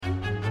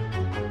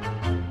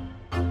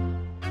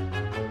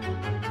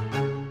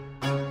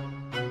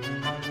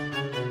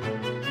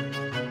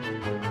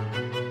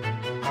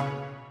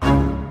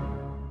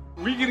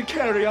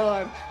carry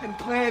on and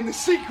plan the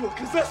sequel.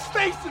 Because let's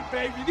face it,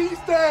 baby, these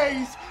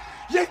days,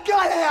 you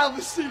gotta have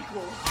a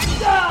sequel.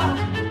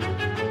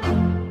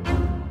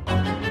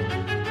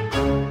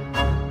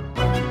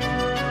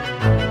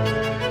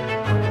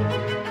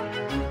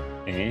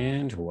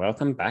 And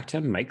welcome back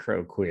to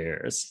Micro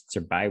Queers. It's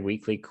your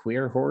bi-weekly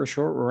queer horror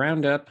short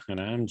roundup, and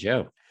I'm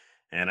Joe.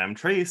 And I'm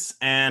Trace,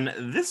 and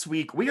this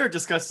week we are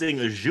discussing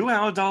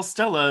João Dal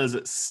Stella's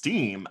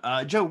Steam.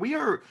 Joe, we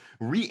are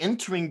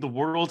re-entering the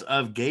world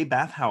of gay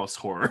bathhouse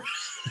horror.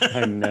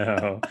 I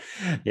know.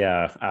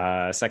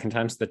 Yeah, second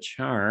time's the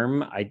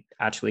charm. I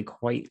actually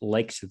quite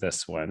liked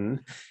this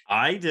one.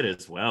 I did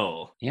as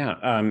well. Yeah,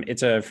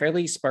 it's a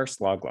fairly sparse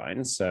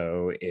logline.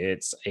 So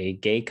it's a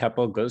gay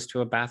couple goes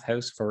to a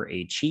bathhouse for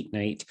a cheat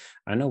night,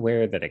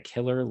 unaware that a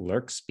killer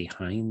lurks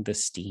behind the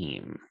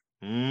steam.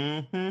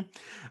 Mm-hmm.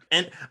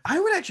 And I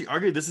would actually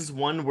argue this is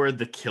one where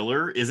the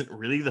killer isn't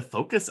really the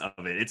focus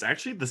of it. It's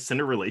actually the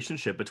center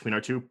relationship between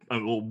our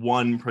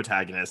one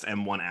protagonist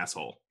and one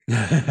asshole.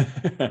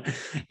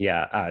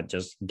 Yeah,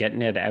 just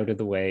getting it out of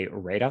the way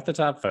right off the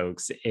top,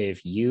 folks.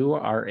 If you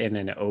are in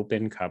an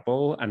open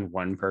couple and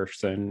one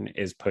person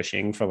is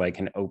pushing for like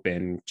an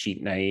open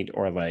cheat night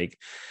or like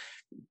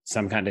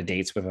some kind of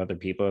dates with other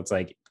people, it's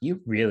like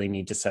you really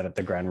need to set up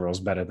the ground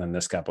rules better than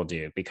this couple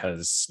do,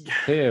 because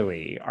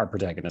clearly our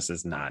protagonist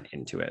is not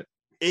into it.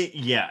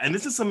 Yeah, and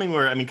this is something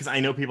where, I mean, because I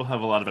know people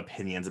have a lot of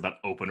opinions about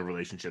open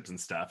relationships and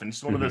stuff, and it's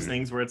just one of those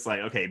things where it's like,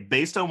 okay,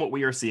 based on what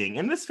we are seeing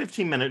in this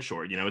 15-minute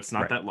short, you know, it's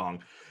not that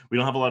long. We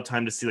don't have a lot of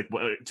time to see like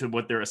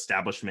what their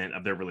establishment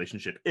of their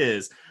relationship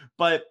is,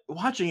 but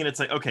watching it, it's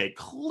like, okay,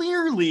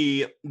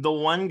 clearly the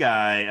one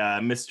guy,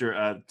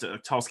 Mr.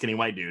 Tall, skinny,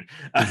 white dude,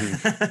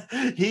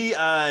 he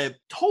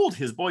told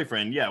his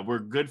boyfriend, yeah, we're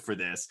good for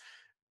this.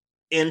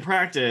 In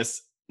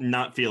practice,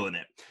 not feeling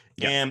it.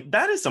 Yeah. And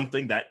that is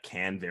something that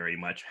can very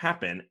much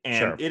happen.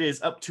 And it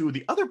is up to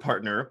the other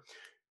partner,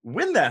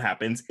 when that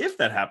happens, if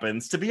that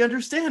happens, to be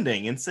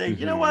understanding and say,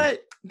 you know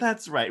what,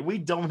 that's right. We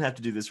don't have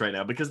to do this right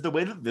now, because the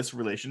way that this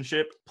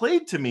relationship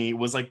played to me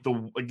was like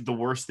the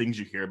worst things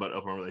you hear about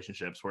open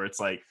relationships, where it's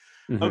like,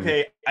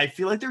 okay, I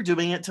feel like they're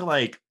doing it to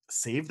like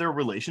save their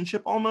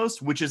relationship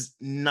almost, which is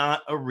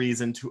not a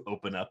reason to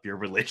open up your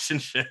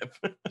relationship.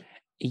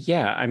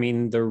 Yeah, I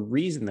mean, the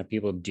reason that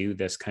people do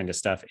this kind of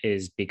stuff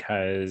is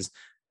because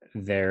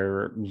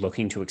they're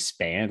looking to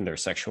expand their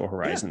sexual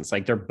horizons.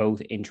 Like they're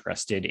both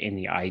interested in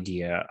the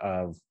idea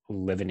of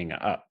livening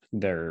up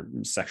their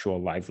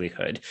sexual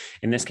livelihood.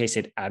 In this case,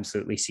 it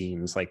absolutely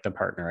seems like the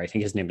partner, I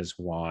think his name is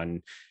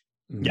Juan,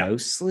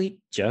 mostly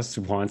just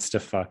wants to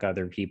fuck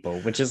other people,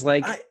 which is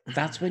like,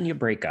 that's when you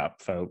break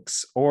up,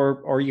 folks.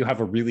 Or you have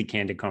a really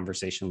candid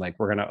conversation like,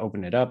 we're going to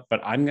open it up, but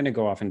I'm going to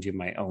go off and do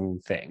my own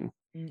thing.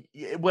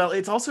 Well,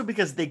 it's also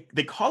because they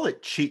call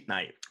it cheat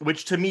night,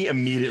 which to me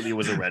immediately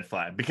was a red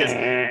flag, because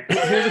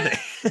here's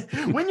the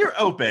thing. When you're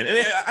open,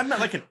 and I'm not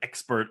like an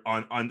expert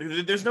on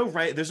there's no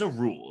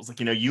rules. Like,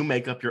 you know, you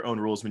make up your own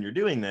rules when you're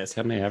doing this.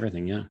 Tell me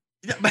everything, yeah.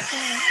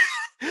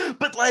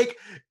 But like,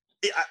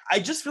 I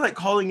just feel like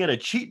calling it a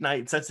cheat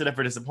night sets it up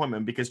for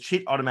disappointment, because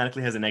cheat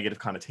automatically has a negative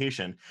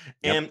connotation.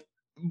 And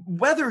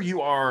whether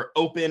you are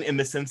open in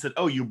the sense that,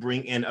 oh, you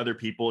bring in other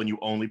people and you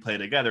only play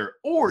together,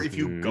 or if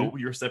you go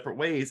your separate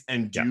ways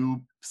and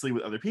do sleep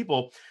with other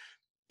people,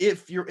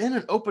 if you're in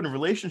an open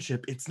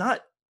relationship, it's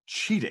not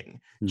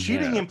cheating.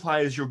 Cheating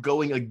implies you're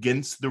going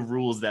against the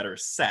rules that are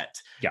set.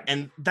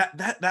 And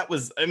that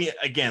was, I mean,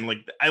 again,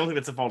 like, I don't think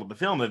that's a fault of the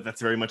film.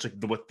 That's very much like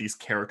what these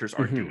characters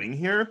are doing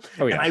here.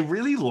 And I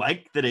really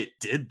like that it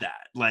did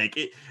that. Like,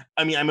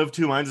 I mean, I'm of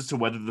two minds as to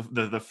whether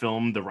the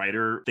film, the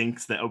writer,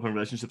 thinks that open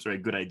relationships are a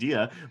good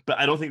idea, but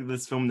I don't think that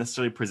this film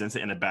necessarily presents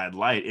it in a bad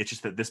light. It's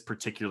just that this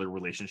particular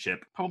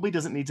relationship probably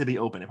doesn't need to be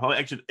open.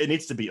 It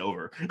needs to be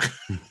over.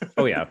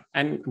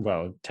 And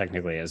well,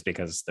 technically is,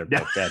 because they're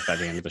both dead by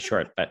the end of the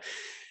short. But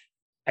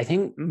I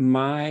think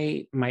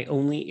my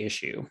only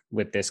issue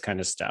with this kind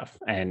of stuff,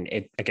 and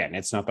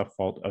it's not the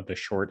fault of the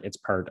short, it's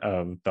part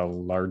of the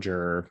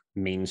larger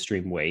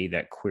mainstream way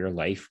that queer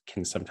life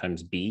can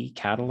sometimes be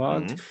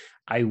cataloged.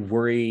 I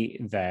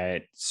worry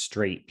that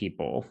straight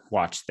people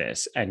watch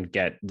this and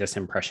get this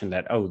impression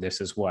that, oh,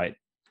 this is what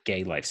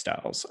gay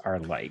lifestyles are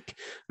like.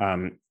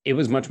 It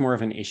was much more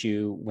of an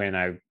issue when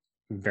I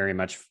very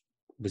much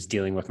was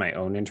dealing with my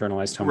own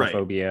internalized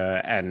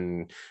homophobia.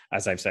 And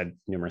as I've said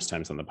numerous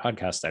times on the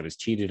podcast, I was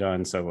cheated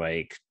on. So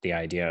like the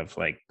idea of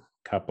like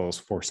couples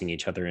forcing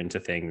each other into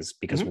things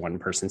because one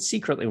person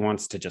secretly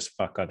wants to just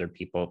fuck other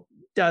people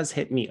does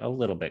hit me a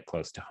little bit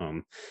close to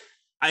home.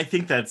 I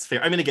think that's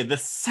fair. I mean, again, the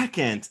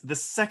second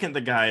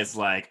the guy is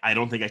like, I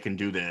don't think I can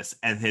do this,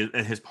 and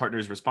his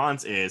partner's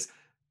response is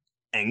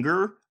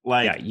anger.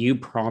 Like, yeah, you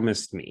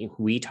promised me.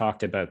 We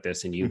talked about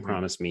this, and you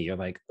promised me. You're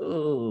like,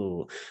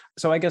 oh.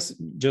 So I guess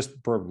just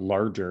for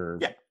larger,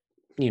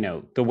 you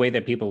know, the way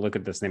that people look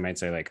at this, they might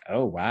say like,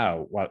 oh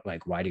wow, what,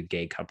 like, why do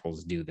gay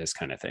couples do this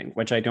kind of thing?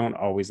 Which I don't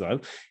always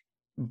love.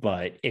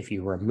 But if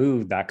you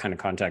remove that kind of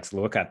context,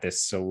 look at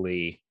this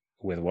solely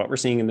with what we're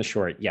seeing in the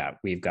short,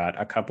 we've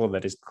got a couple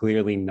that is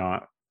clearly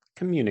not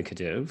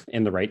communicative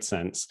in the right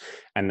sense,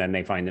 and then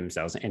they find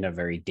themselves in a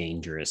very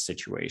dangerous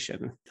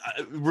situation.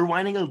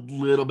 Rewinding a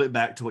little bit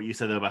back to what you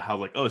said about how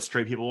like, oh,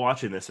 straight people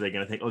watching this, are they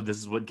going to think, oh, this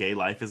is what gay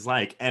life is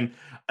like? And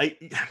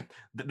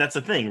that's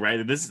the thing,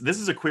 right? This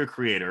is a queer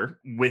creator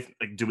with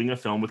like doing a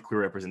film with queer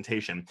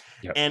representation.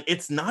 Yep. And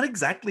it's not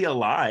exactly a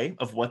lie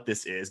of what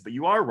this is, but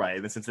you are right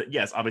in the sense that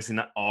yes, obviously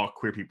not all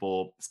queer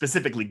people,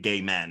 specifically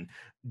gay men,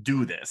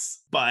 do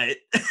this, but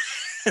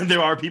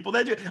there are people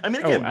that do. I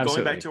mean, again,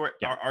 going back to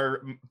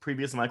our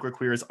previous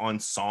microqueers on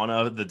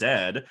Sauna of the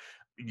Dead,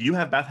 you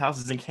have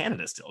bathhouses in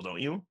Canada still, don't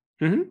you?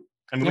 Mm-hmm.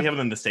 I mean, we have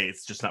them in the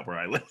States, just not where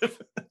I live.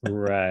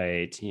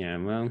 Right. Yeah.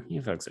 Well,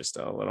 you folks are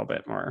still a little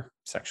bit more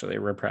sexually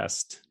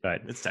repressed,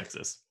 but it's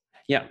Texas.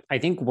 Yeah. I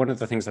think one of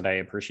the things that I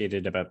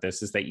appreciated about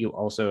this is that you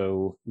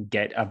also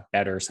get a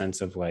better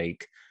sense of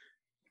like,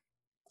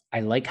 I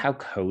like how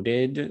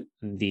coded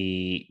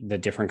the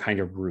different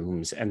kind of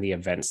rooms and the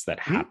events that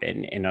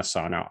happen in a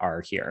sauna are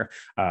here.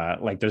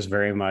 Like there's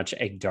very much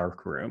a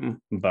dark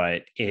room,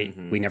 but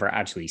we never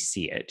actually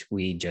see it.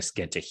 We just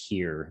get to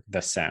hear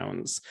the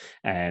sounds.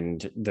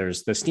 And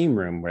there's the steam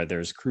room where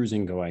there's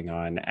cruising going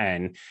on.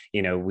 And,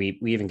 you know, we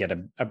even get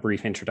a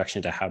brief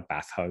introduction to how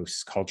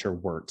bathhouse culture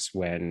works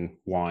when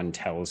Juan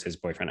tells his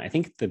boyfriend, I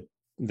think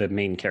the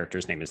main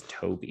character's name is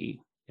Toby,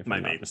 if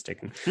I'm not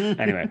mistaken.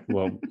 Anyway,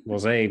 we'll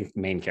say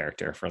main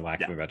character for lack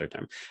of a better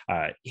term.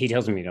 He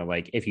tells me, you know,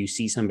 like if you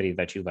see somebody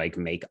that you like,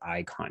 make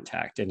eye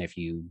contact. And if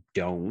you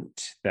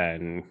don't,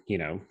 then, you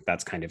know,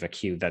 that's kind of a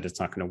cue that it's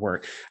not going to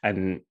work.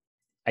 And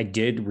I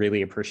did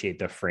really appreciate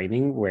the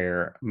framing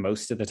where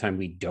most of the time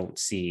we don't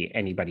see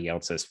anybody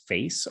else's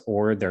face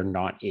or they're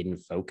not in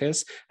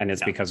focus. And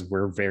it's because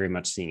we're very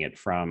much seeing it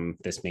from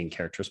this main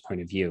character's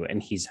point of view.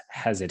 And he's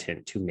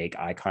hesitant to make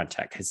eye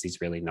contact because he's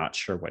really not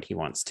sure what he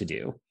wants to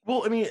do.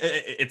 Well, I mean,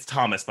 it's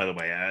Thomas, by the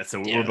way. So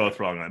we're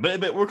both wrong on that.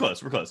 But we're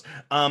close. We're close.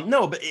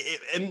 No, but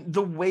and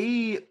the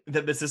way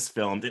that this is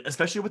filmed,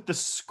 especially with the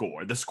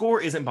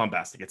score isn't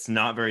bombastic. It's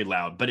not very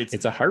loud, but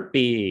it's a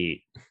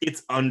heartbeat.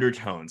 It's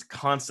undertones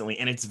constantly,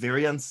 and it's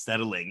very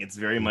unsettling. It's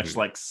very much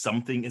like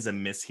something is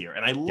amiss here.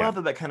 And I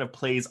love that kind of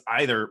plays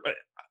either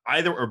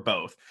or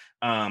both.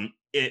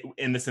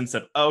 In the sense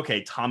of,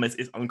 okay, Thomas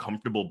is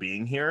uncomfortable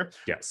being here.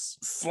 Yes.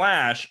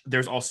 /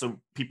 there's also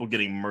people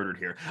getting murdered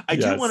here. I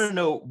do want to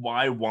know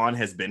why Juan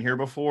has been here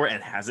before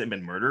and hasn't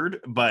been murdered,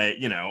 but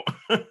you know,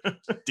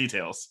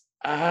 details.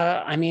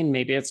 I mean,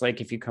 maybe it's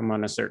like if you come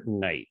on a certain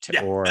night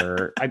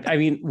or I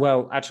mean,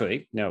 well,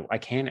 actually, no, I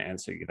can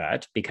answer you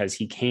that because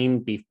he came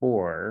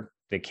before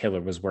the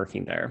killer was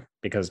working there,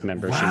 because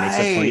remember, she makes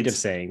a point of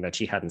saying that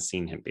she hadn't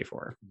seen him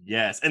before.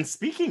 Yes. And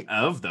speaking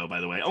of, though,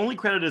 by the way, only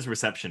credited as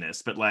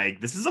receptionist, but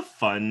like this is a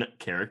fun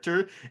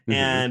character.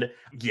 And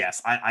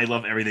yes, I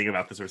love everything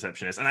about this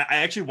receptionist. And I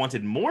actually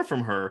wanted more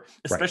from her,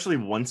 especially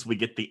once we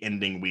get the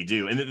ending we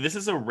do. And this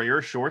is a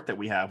rare short that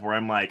we have where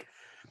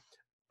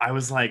I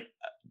was like,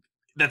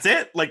 that's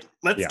it. Like,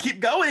 let's keep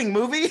going,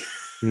 movie.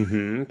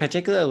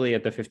 Particularly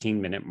at the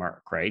 15-minute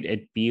mark, right?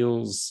 It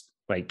feels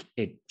like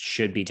it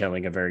should be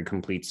telling a very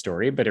complete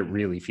story, but it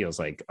really feels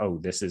like, oh,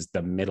 this is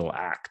the middle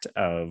act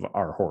of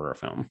our horror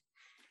film.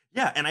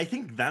 Yeah, and I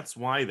think that's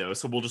why, though,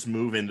 so we'll just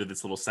move into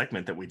this little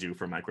segment that we do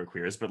for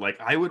Microqueers, but like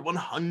I would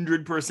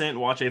 100%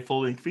 watch a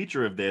full-length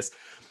feature of this.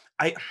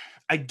 I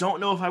don't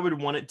know if I would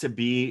want it to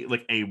be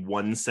like a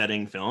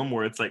one-setting film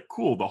where it's like,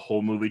 cool, the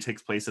whole movie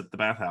takes place at the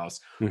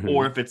bathhouse,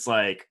 or if it's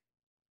like,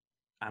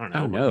 I don't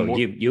know. Oh no,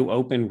 you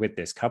open with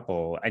this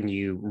couple and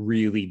you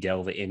really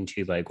delve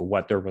into like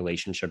what their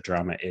relationship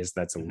drama is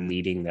that's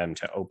leading them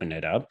to open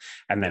it up.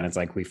 And then it's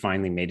like, we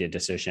finally made a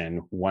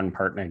decision. One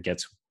partner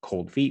gets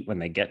cold feet when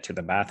they get to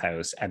the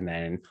bathhouse, and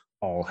then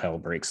all hell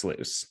breaks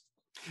loose.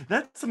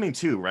 That's something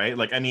too, right?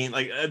 Like, I mean,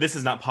 like this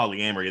is not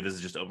polyamory. This is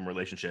just open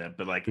relationship.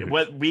 But like,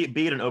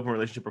 be it an open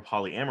relationship or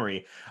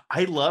polyamory,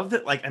 I love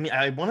that. Like, I mean,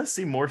 I want to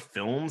see more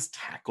films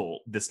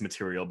tackle this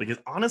material because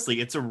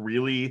honestly,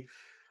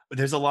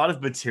 there's a lot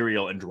of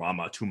material and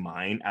drama to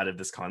mine out of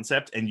this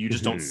concept, and you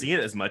just don't see it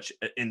as much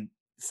in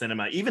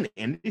cinema, even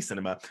indie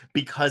cinema,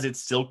 because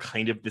it's still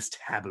kind of this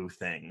taboo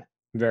thing.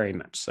 Very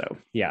much so.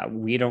 Yeah,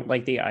 we don't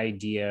like the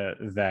idea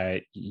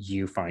that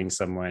you find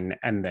someone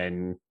and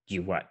then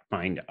you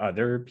find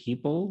other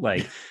people.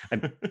 Like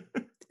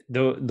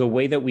the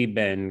way that we've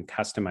been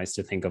customized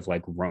to think of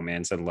like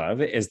romance and love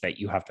is that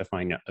you have to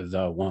find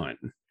the one,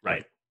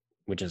 right?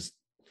 Which is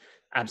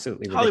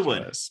absolutely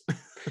ridiculous.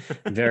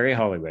 Very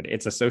Hollywood.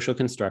 It's a social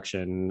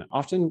construction,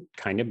 often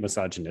kind of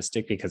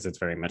misogynistic because it's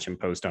very much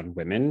imposed on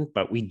women,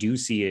 but we do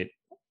see it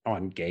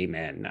on gay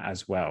men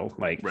as well.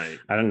 Like,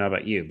 I don't know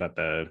about you, but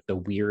the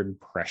weird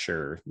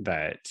pressure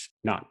that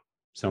not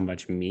so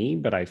much me,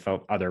 but I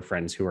felt other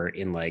friends who are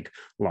in like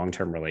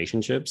long-term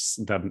relationships,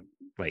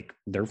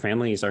 their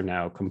families are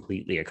now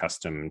completely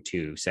accustomed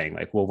to saying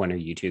like, well, when are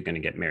you two going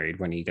to get married?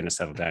 When are you going to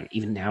settle down?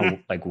 Even now,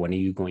 like, when are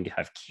you going to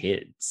have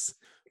kids?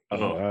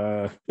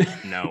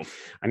 No.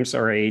 I'm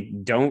sorry.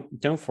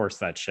 Don't force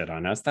that shit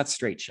on us. That's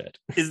straight shit.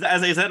 Is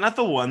that not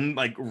the one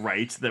like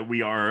right that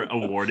we are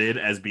awarded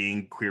as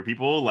being queer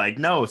people? Like,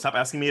 no, stop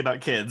asking me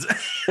about kids.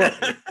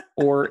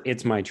 Or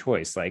it's my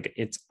choice. Like,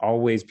 it's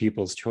always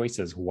people's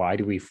choices. Why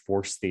do we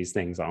force these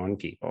things on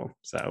people?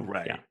 So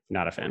right. Yeah,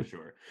 not a fan. For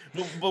sure.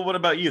 But what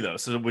about you though?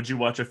 So would you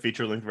watch a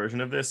feature-length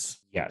version of this?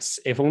 Yes,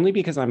 if only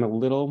because I'm a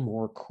little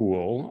more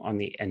cool on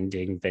the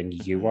ending than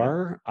you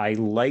are. I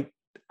like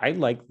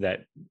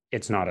that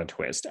it's not a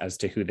twist as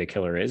to who the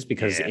killer is,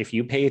 because if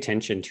you pay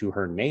attention to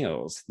her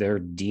nails, they're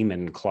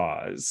demon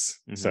claws.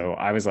 So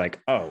I was like,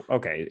 oh,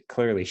 okay,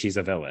 clearly she's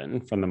a villain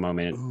from the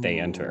moment they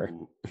enter.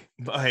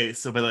 Okay,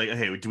 so but like,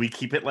 okay, do we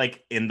keep it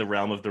like in the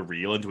realm of the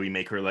real, and do we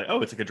make her like,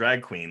 oh, it's like a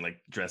drag queen, like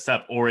dressed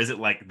up, or is it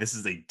like this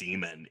is a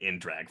demon in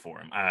drag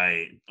form?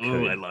 I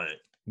love it.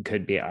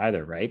 Could be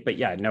either, right? But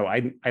yeah, no,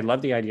 I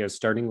love the idea of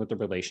starting with the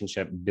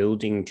relationship,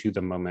 building to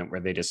the moment where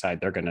they decide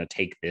they're going to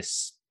take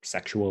this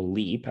sexual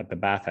leap at the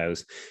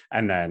bathhouse,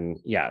 and then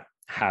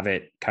have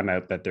it come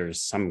out that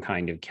there's some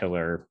kind of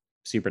killer,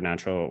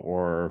 supernatural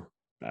or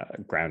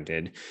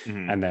grounded.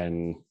 And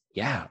then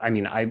I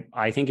mean,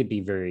 I think it'd be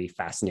very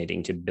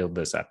fascinating to build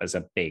this up as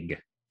a big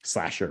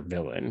slasher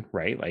villain,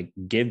 right? Like,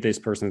 give this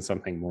person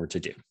something more to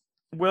do.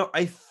 Well,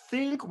 I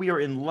think we are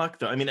in luck,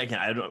 though. I mean, again,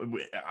 I don't.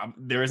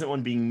 There isn't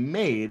one being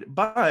made,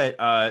 but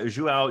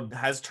João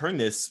has turned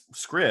this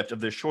script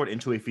of this short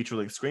into a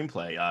feature-length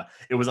screenplay.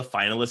 It was a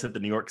finalist at the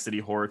New York City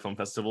Horror Film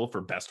Festival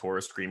for Best Horror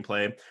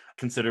Screenplay,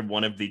 considered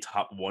one of the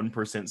top 1%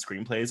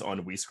 screenplays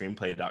on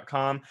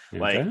WeScreenplay.com.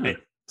 Okay.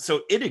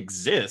 So it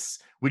exists.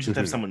 We just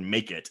have someone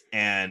make it.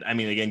 And I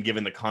mean, again,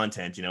 given the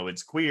content,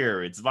 it's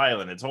queer, it's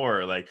violent, it's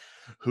horror. Like,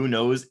 who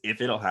knows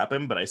if it'll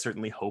happen? But I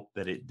certainly hope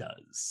that it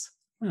does.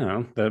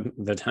 Well,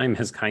 the time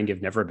has kind of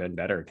never been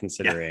better,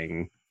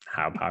 considering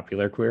how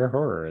popular queer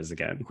horror is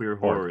again. Queer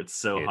horror,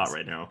 it's hot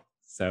right now.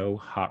 So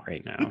hot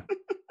right now.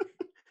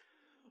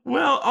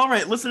 Well, all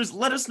right, listeners,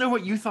 let us know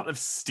what you thought of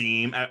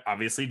Steam.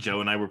 Obviously, Joe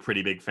and I were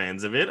pretty big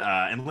fans of it,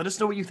 and let us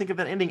know what you think of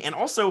that ending. And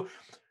also,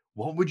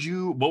 what would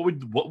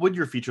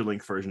your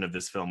feature-length version of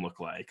this film look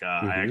like?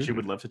 I actually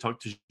would love to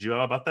talk to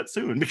Joe about that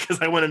soon, because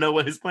I want to know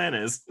what his plan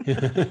is.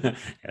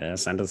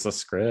 Send us a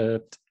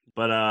script.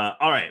 But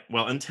all right,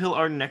 well, until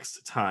our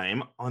next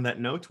time, on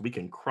that note, we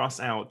can cross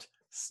out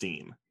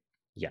Steam.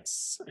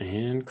 Yes,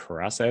 and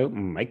cross out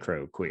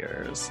micro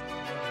queers.